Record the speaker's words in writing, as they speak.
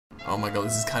Oh my god,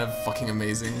 this is kind of fucking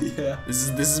amazing. Yeah. This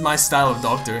is my style of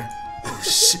doctor. Oh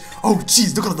shit. Oh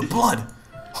jeez, look at all the blood.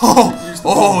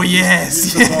 Oh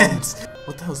yes, yes.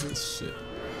 What the hell is this shit?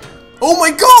 Oh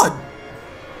my god.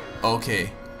 Okay.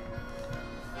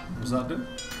 What does that do?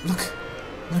 Look,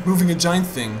 I'm like moving a giant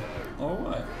thing.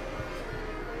 Alright.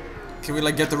 Can we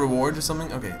like get the reward or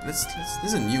something? Okay, let's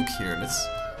there's a nuke here. Let's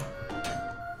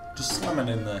just slam it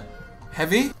in there.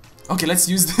 Heavy? Okay, let's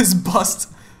use this bust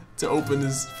to open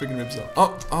his freaking ribs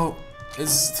up. Oh,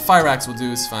 this fire axe will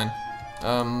do, it's fine.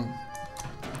 Come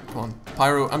on.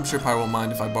 Pyro, I'm sure Pyro won't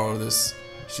mind if I borrow this.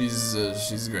 She's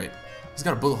great. He's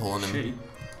got a bullet hole in him. She?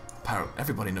 Pyro,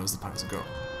 everybody knows that Pyro's a girl.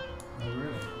 Oh,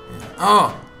 really? Yeah.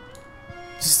 Oh!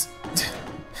 Just...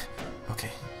 Okay.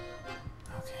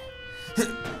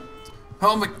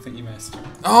 Oh my... I think you missed.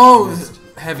 Oh! You missed.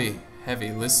 Heavy.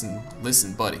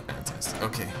 Listen, buddy. Fantastic.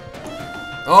 Okay.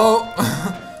 Oh!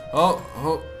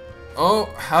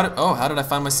 How did I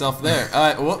find myself there?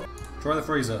 What? Try the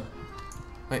freezer.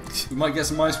 Wait. We might get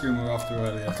some ice cream we were after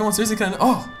earlier. Oh, come on, seriously, can I...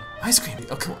 Oh! Ice cream!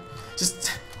 Oh, come on.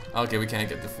 Just... Okay, we can't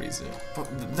get the freezer. But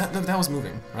that was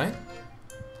moving, right?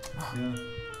 Oh. Yeah.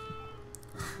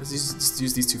 Let's just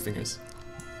use these two fingers.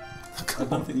 Oh, I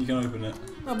don't think you can open it.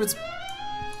 No, but it's...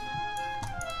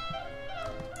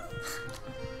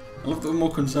 I love that we're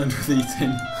more concerned with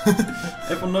eating.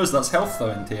 Everyone knows that's health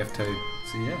though in TF2.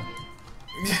 So yeah.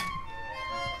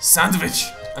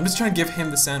 Sandwich! I'm just trying to give him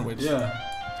the sandwich. Yeah.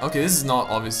 Okay, this is not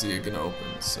obviously gonna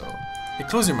open, so... Hey,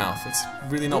 close your mouth. That's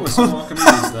really not polite.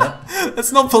 Archimedes there.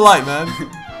 That's not polite, man.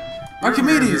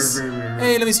 Archimedes!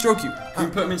 Hey, let me stroke you. Can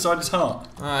you put him inside his heart?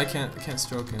 I can't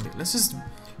stroke him. Let's just...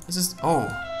 Oh,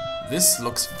 this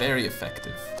looks very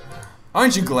effective.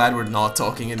 Aren't you glad we're not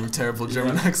talking in terrible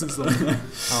German accents though?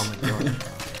 Oh my god.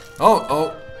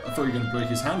 Oh! I thought you were gonna break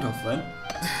his hand off then.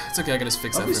 It's okay, I can just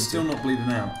fix that for him. He's still not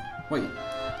bleeding out. Wait.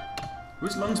 Were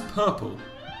his lungs purple?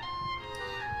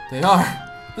 They are.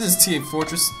 This is TA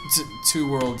Fortress 2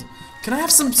 World. Can I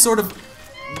have some sort of...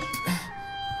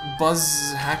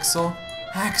 Buzz hacksaw?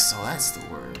 Hacksaw, that's the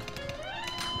word.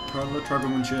 Try the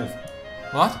Tribleman Shiv.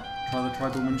 What? Try the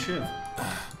Tribleman Shiv.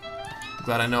 I'm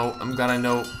glad I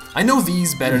know. I know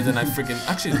these better than I freaking...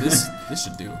 Actually, this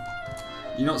should do.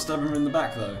 You're not stabbing him in the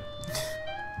back, though.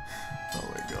 Oh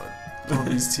my god. All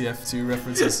these TF2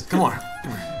 references. Come on.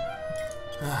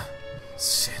 Ah,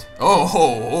 shit.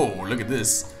 Oh, look at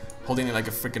this. Holding it like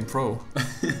a freaking pro.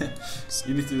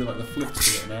 You need to do like the flip to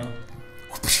it now.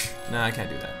 Nah, I can't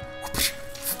do that.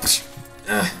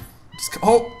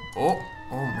 Oh,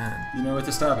 man. You know where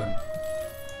to stab him?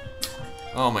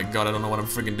 Oh my god, I don't know what I'm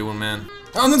freaking doing, man.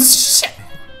 Oh no, this shit!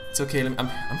 It's okay, I'm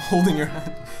holding your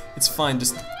hand. It's fine,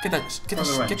 just get your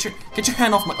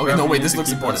hand off my... Okay, no, wait, this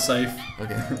looks important. Safe.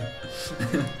 Okay.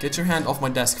 Get your hand off my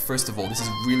desk, first of all. This is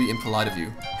really impolite of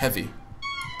you. Heavy.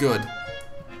 Good.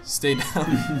 Stay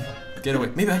down. Get away.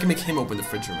 Maybe I can make him open the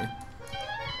fridge for me.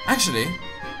 Actually...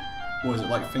 What is it,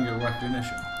 like finger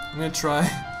recognition? I'm gonna try...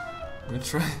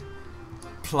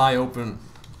 Ply open.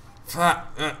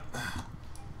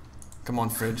 Come on,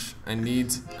 fridge. I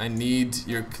need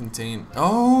your contain...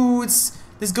 Oh,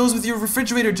 this goes with your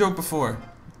refrigerator joke before.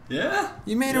 Yeah?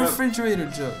 You made a refrigerator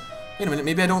joke. Wait a minute,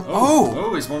 maybe I don't...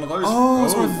 Oh, it's one of those. Oh,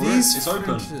 it's one of these It's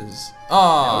open.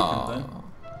 Oh.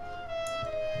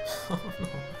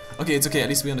 Okay, it's okay. At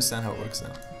least we understand how it works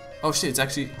now. Oh shit, it's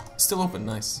actually still open.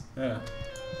 Nice. Yeah.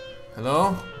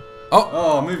 Hello?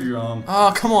 Oh, move your arm.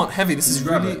 Oh, come on, heavy. This is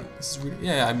grab really... it? This is really...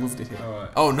 Yeah, I moved it here. Alright.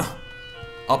 Oh no.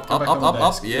 Up.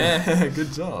 Yeah,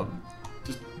 good job.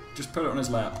 Just put it on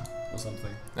his lap or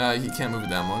something. He can't move it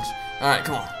that much. Alright,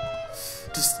 come on.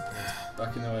 Just...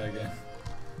 Back in the way again.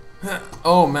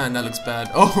 Oh man, that looks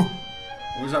bad. Oh!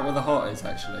 Or is that where the heart is,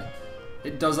 actually?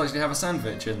 It does actually have a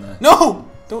sandwich in there. No!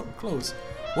 Don't close.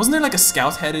 Wasn't there like a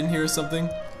scout head in here or something?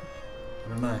 I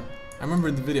don't know. I remember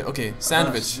in the video. Okay,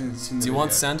 sandwich. Do you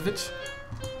want sandwich?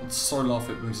 I'd so laugh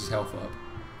if it brings his health up.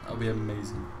 That would be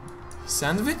amazing.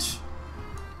 Sandwich?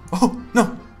 Oh,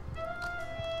 no!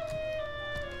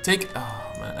 Take...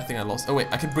 Oh man, I think I lost. Oh wait,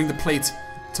 I can bring the plate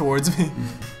towards me.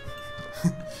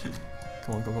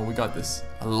 Come on, we got this.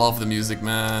 I love the music,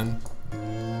 man.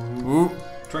 Ooh.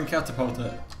 Try and catapult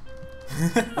it.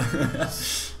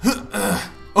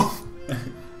 Oh!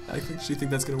 I actually think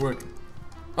that's gonna work.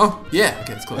 Oh, yeah!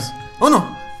 Okay, it's close. Oh no!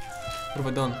 What have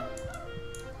I done?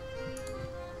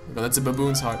 Oh god, that's a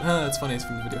baboon's heart. That's funny, it's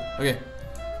from the video. Okay.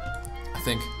 I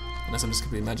think. Unless I'm just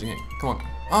completely imagining it. Come on.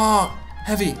 Oh!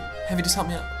 Heavy! Heavy, just help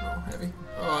me out. No, heavy.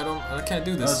 Oh, I can't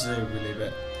do this. Just leave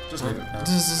it. Just leave it now.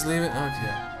 Just leave it?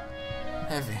 Okay.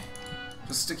 Heavy.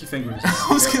 Just stick your finger in his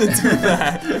I was gonna do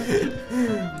that.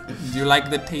 Do you like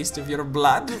the taste of your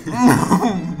blood?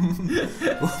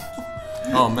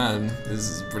 Oh man, this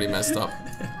is pretty messed up.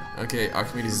 Okay,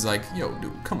 Archimedes is like, yo,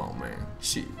 dude, come on, man.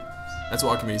 Shit. That's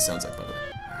what Archimedes sounds like, by the way.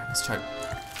 Alright, let's try.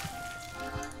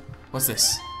 What's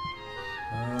this?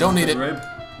 Don't need it.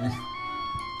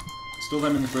 Store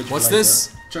them in the fridge. What's for later.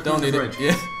 this? Chuck Don't them need in the it.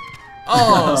 fridge. Yeah.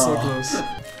 Oh, so close.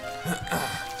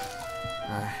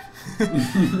 Alright.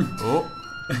 Oh.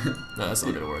 No, that's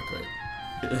not gonna work, right?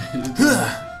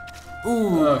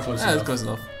 Ooh. Oh, close enough. That's close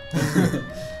enough.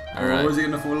 Alright. Oh, is he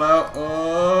gonna fall out?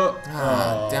 Oh.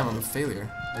 Damn, I'm a failure.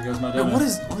 There goes my Yo, donut.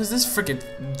 what does this freaking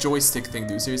joystick thing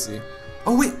do? Seriously.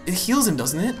 Oh wait, it heals him,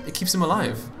 doesn't it? It keeps him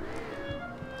alive.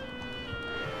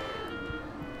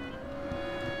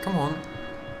 Come on.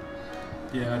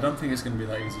 Yeah, I don't think it's gonna be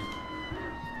that easy.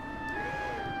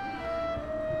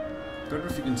 Don't know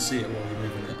if you can see it while you're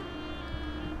moving it.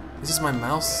 It's just my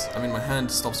mouse. I mean, my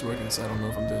hand stops working, so I don't know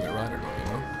if I'm doing it right or not. You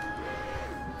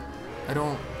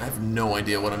know. I have no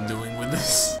idea what I'm doing with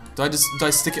this. Do I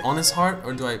stick it on his heart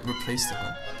or do I replace the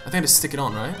heart? I think I just stick it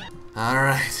on, right?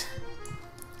 Alright.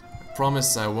 I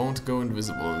promise I won't go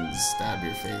invisible and stab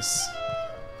your face.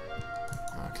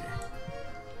 Okay.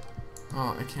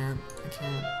 Oh, I can't.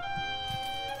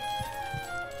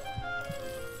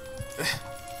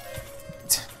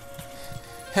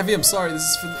 Heavy, I'm sorry, this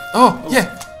is for the— Oh,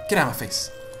 yeah! Get out of my face.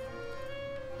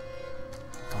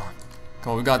 Come on.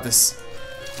 Come on, we got this.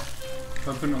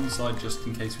 I'll put it on the side just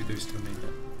in case we do still need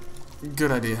it.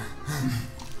 Good idea.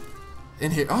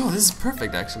 In here. Oh, this is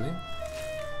perfect, actually.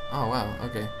 Oh, wow.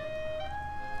 Okay.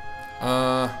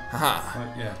 Haha.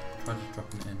 Right, yeah, try just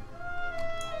dropping it in.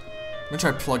 I'm gonna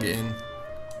try to plug it in.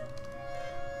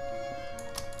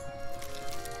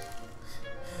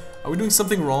 Are we doing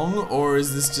something wrong, or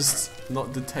is this just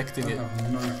not detecting it? I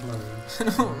have no clue. I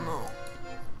don't know.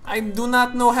 I do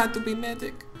not know how to be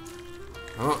medic.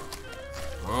 Oh.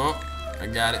 I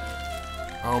got it.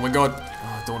 Oh my god. Oh,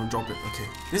 I don't want to drop it. Okay.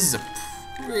 This is a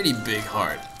pretty big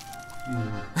heart.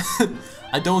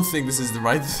 I don't think this is the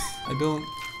right thing. I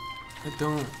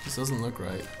don't. This doesn't look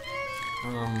right.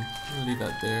 I'm gonna leave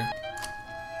that there.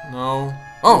 No.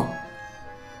 Oh!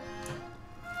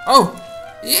 Oh!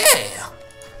 Yeah!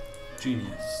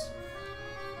 Genius.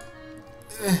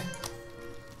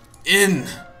 In!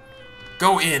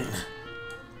 Go in!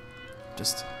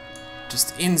 Just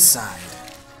inside.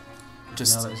 Now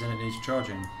that it's in, it needs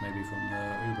charging, maybe from the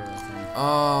Uber thing.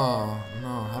 Oh,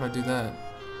 no, how do I do that?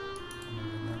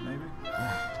 Maybe?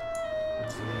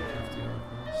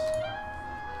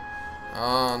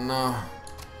 Oh, no.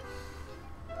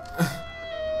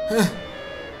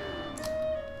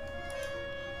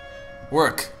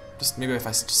 Work. Just maybe if I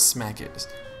just smack it.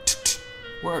 Just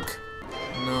work.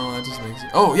 No, that just makes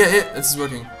it. Oh, yeah, this is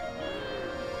working.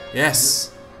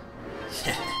 Yes.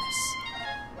 Yes.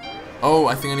 Oh,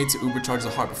 I think I need to Uber charge the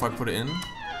heart before I put it in.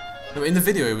 No, in the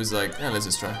video it was like, yeah, let's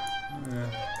just try. Yeah.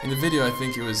 In the video I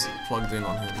think it was plugged in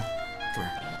on him. Come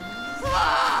here.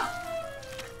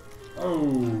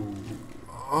 Oh.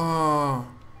 Oh,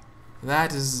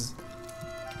 that is.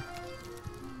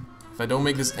 If I don't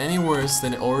make this any worse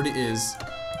than it already is,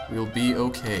 we'll be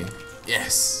okay.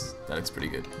 Yes, that looks pretty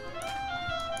good.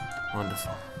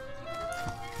 Wonderful.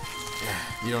 Yeah,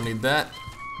 you don't need that.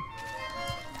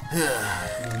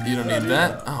 You don't need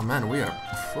that. Oh man, we are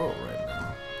pro right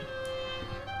now.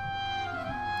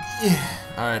 Yeah.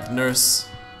 All right, nurse.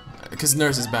 Because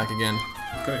nurse is back again.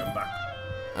 Okay, I'm back.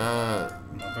 A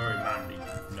very manly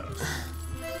nurse.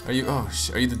 Are you? Oh,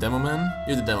 are you the demo man?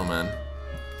 You're the demo man.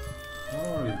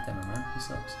 Oh, the demo man. He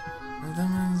sucks. The demo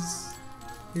man's.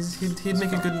 He'd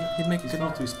make a good. He'd make a He's good.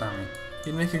 not too spammy.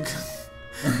 He'd make a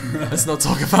good. Let's not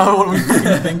talk about what we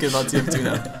think about TF2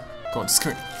 now. Come on, just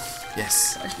come here.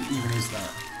 Yes. What actually even is that?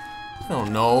 I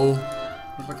don't know.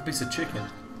 Looks like a piece of chicken.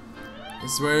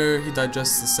 It's where he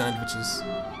digests the sandwiches.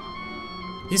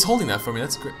 He's holding that for me.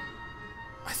 That's great.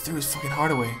 I threw his fucking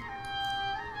heart away.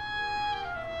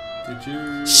 Did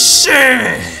you?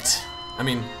 Shit! I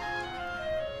mean,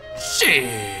 shit.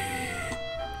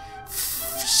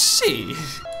 Shit.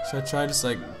 Should I try just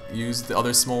like use the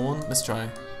other small one? Let's try.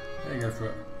 Yeah, go for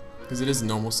it. Because it is a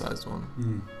normal sized one.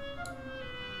 Hmm.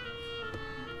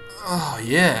 Oh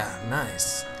yeah,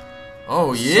 nice.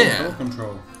 Oh yeah. Door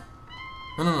control.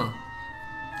 No.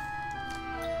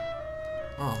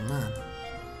 Oh man,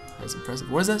 that's impressive.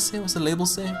 What does that say? What's the label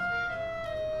say?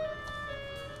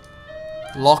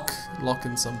 Lock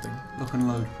and something. Lock and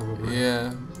load, probably.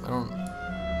 Yeah, I don't.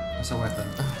 That's a weapon.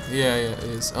 Yeah, it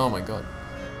is. Oh my god.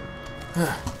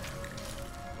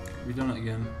 We've done it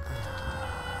again.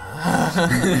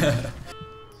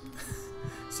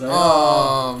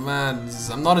 Oh man,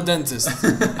 I'm not a dentist.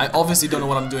 I obviously don't know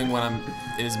what I'm doing when I'm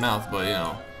in his mouth, but you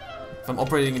know, if I'm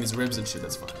operating in his ribs and shit,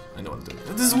 that's fine. I know what I'm doing.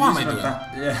 This is what am I doing?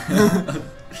 Yeah.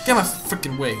 Get my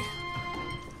freaking way.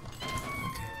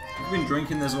 Okay. You've been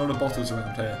drinking. There's a lot of bottles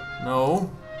around here. No,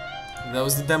 that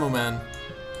was the demo man.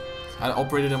 I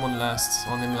operated him on him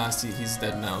last. He's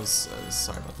dead now.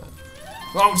 Sorry about that.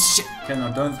 Oh shit! Okay, now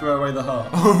don't throw away the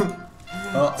heart.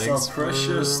 Hearts are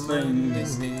precious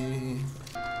things.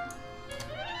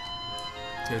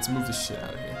 Okay, let's move this shit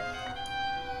out of here.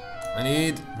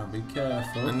 Now be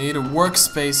careful. I need a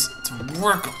workspace to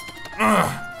work.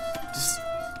 Just.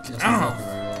 That's not working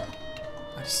very well.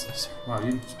 Wow,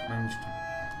 you managed to.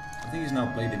 I think he's now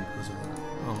bleeding because of that.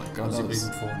 Oh my god, was he bleeding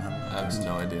before? I have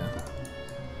no idea.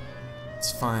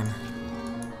 It's fine.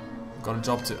 Got a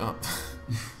job to up.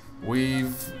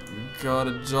 We've got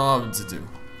a job to do.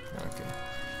 Okay.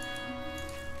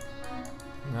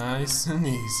 Nice and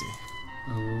easy.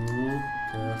 Oh,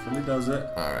 carefully does it.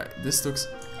 Alright, this looks...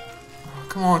 Oh,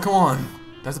 come on, come on! Do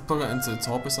I have to plug it into the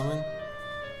top or something?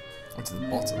 Or to the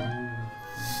bottom?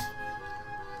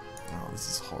 Oh, this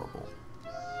is horrible.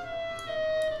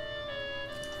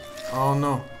 Oh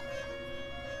no.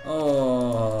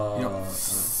 Oh. You know,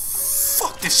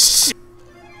 fuck this shit!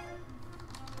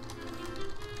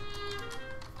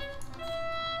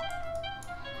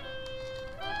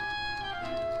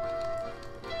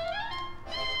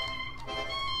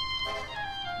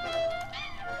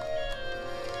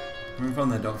 Move on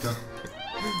there, Doctor.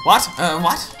 What?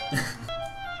 What?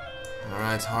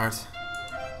 Alright, heart.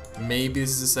 Maybe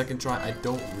this is the second try. I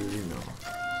don't really know.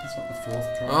 That's not the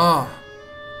fourth try. Oh.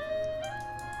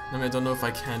 I mean, I don't know if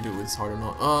I can do it with this heart or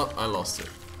not. Oh, I lost it.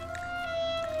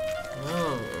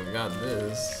 Oh, I got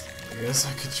this. I guess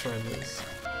I could try this.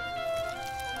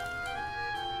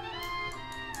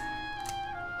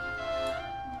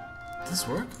 Did this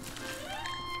work?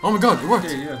 Oh my god, it worked!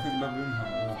 Yeah, I think baboon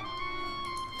heart worked.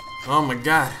 Oh my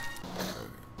god.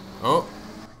 Oh.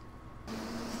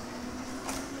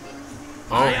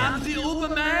 Oh. I am the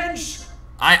Obermensch!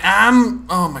 I am!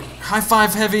 Oh my... High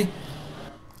five, Heavy!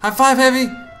 High five, Heavy!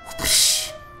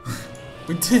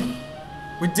 We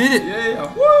did it!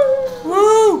 Yeah! Woo!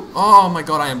 Woo! Oh my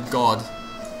god, I am God.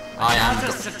 I am What a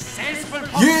God. successful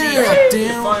Yeah!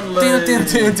 Damn! Finally.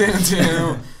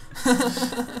 Damn!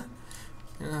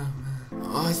 Yeah, man.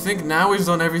 Oh, I think now we've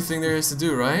done everything there is to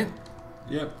do, right?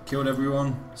 Yep, killed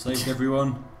everyone, saved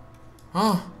everyone.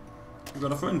 Oh. We've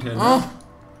got a friend here now. Oh.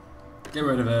 Get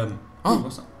rid of him. Oh.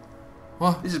 What's that?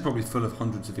 What? This is probably full of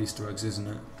hundreds of Easter eggs, isn't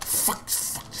it? Fuck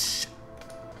shit.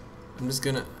 I'm just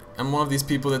gonna... I'm one of these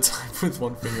people that type with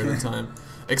one finger at a time.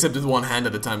 Except with one hand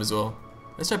at a time as well.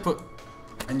 Let's try put...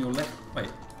 And your left... Wait.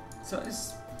 So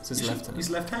it's his left hand. He's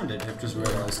left-handed, I've just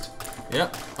realised.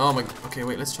 Yep. Oh my... Okay,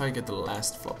 wait, let's try and get the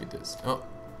last floppy disk. Oh.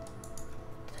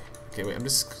 Okay, wait, I'm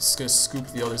just gonna scoop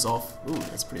the others off. Ooh,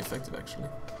 that's pretty effective, actually.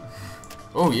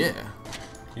 Oh, yeah.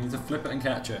 You need to flip it and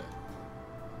catch it.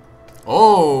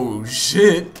 Oh,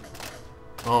 shit.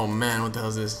 Oh, man, what the hell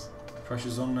is this?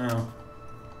 Pressure's on now.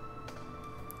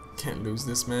 Can't lose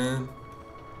this, man.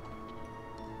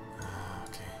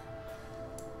 Okay.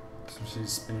 So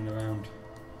she's spinning around.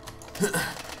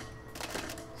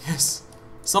 Yes.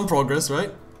 Some progress,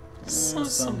 right? Yeah,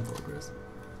 Some progress.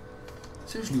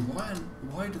 Seriously,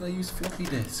 why do they use floppy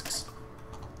disks?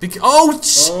 Oh,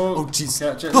 jeez.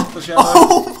 Catch it, lift the shadow.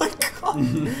 Oh my god.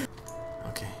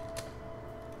 Okay.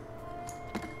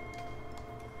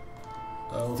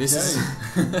 Okay. This is...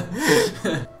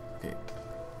 Okay.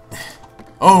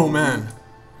 Oh, man.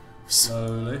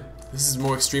 Slowly. This is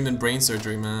more extreme than brain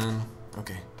surgery, man.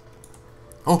 Okay.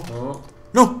 Oh. Oh.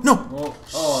 No, no. Oh,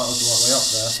 that was the right way up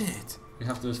there. Shit. You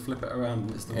have to just flip it around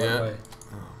and it's the right way.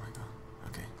 Oh my god.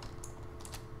 Okay.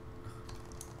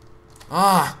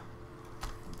 Ah.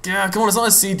 Yeah, come on, it's not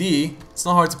a CD. It's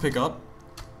not hard to pick up.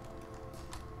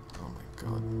 Oh my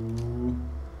god. Ooh.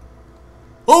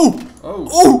 Oh! Oh!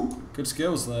 Oh! Good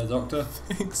skills there, Doctor.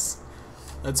 Thanks.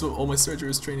 That's what all my surgery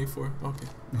is training for. Okay.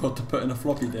 What to put in a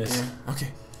floppy disk. Yeah.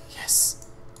 Okay. Yes.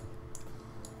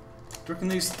 Do you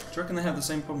reckon they have the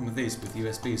same problem with these, with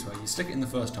USBs, where you stick it in the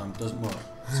first time, it doesn't work.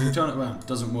 So you turn it around, it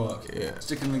doesn't work. Yeah.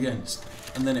 Stick it in again,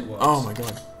 and then it works. Oh my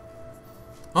god.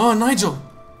 Oh, Nigel!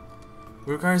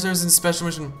 We require service in special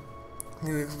mission.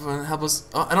 Help us.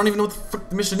 Oh, I don't even know what the frick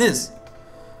the mission is.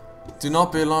 Do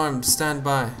not be alarmed. Stand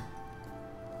by.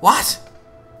 What?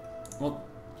 What?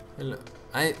 Hello.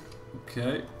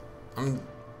 Okay.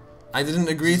 I didn't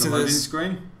agree to Loading this.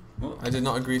 screen? What? I did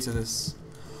not agree to this.